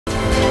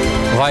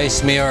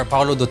Vice Mayor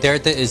Paolo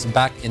Duterte is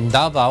back in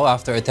Davao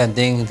after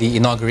attending the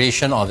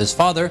inauguration of his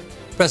father,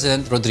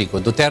 President Rodrigo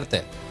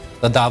Duterte.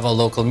 The Davao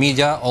local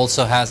media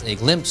also has a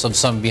glimpse of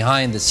some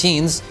behind the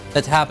scenes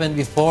that happened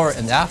before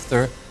and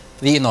after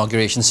the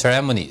inauguration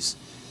ceremonies.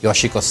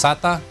 Yoshiko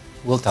Sata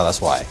will tell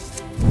us why.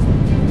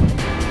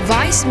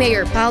 Vice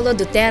Mayor Paolo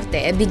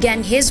Duterte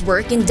began his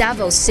work in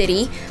Davao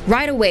City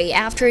right away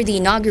after the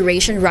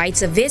inauguration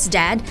rites of his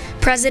dad,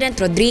 President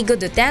Rodrigo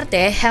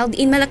Duterte, held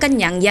in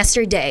Malacanang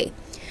yesterday.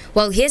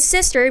 While his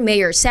sister,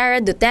 Mayor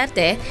Sara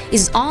Duterte,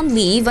 is on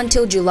leave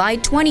until July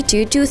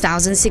 22,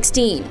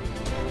 2016.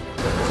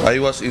 I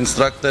was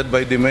instructed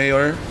by the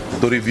mayor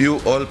to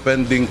review all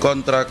pending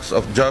contracts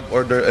of job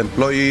order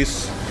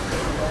employees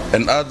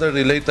and other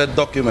related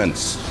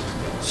documents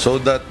so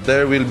that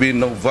there will be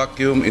no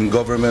vacuum in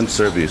government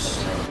service.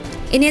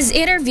 In his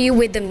interview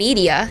with the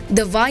media,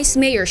 the vice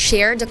mayor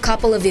shared a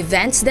couple of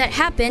events that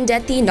happened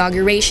at the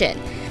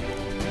inauguration,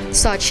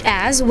 such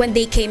as when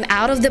they came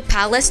out of the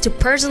palace to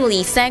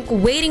personally thank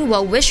waiting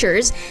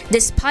well-wishers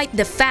despite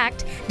the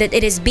fact that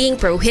it is being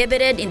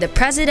prohibited in the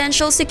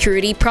presidential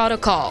security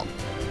protocol.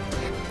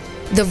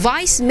 The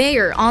vice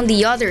mayor, on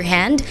the other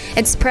hand,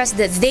 expressed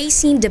that they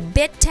seemed a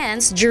bit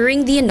tense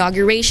during the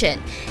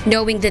inauguration,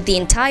 knowing that the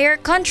entire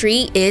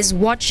country is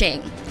watching.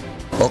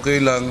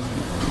 Okay lang,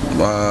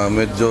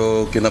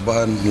 medyo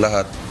kinabahan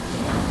lahat.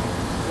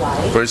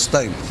 First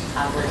time,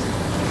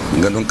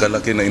 ganun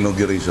kalaki na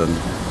inauguration.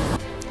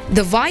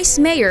 The vice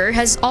mayor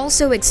has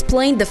also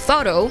explained the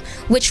photo,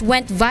 which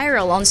went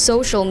viral on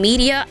social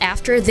media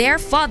after their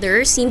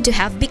father seemed to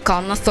have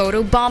become a photo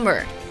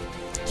bomber.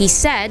 He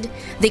said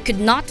they could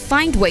not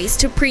find ways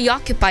to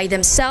preoccupy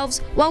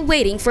themselves while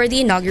waiting for the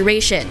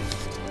inauguration.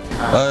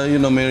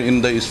 Mayor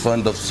Inday is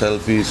fond of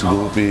selfies,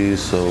 goofies,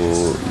 so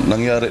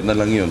nangyari na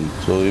lang yun.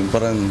 So yung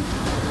parang,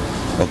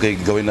 okay,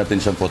 gawin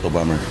natin siyang photo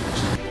bomber.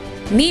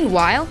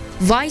 Meanwhile,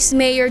 Vice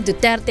Mayor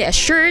Duterte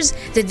assures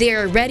that they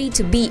are ready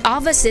to be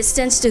of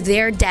assistance to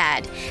their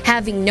dad,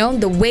 having known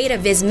the weight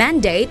of his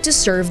mandate to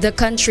serve the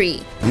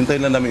country.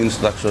 Hintay na namin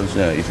instructions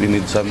niya if we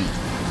need some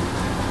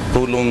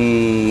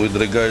tulong with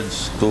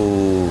regards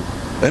to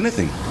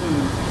anything.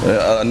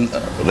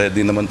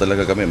 Ready naman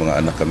talaga kami, mga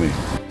anak kami.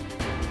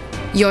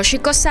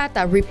 Yoshiko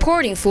Sata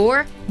reporting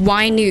for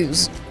Y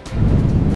News.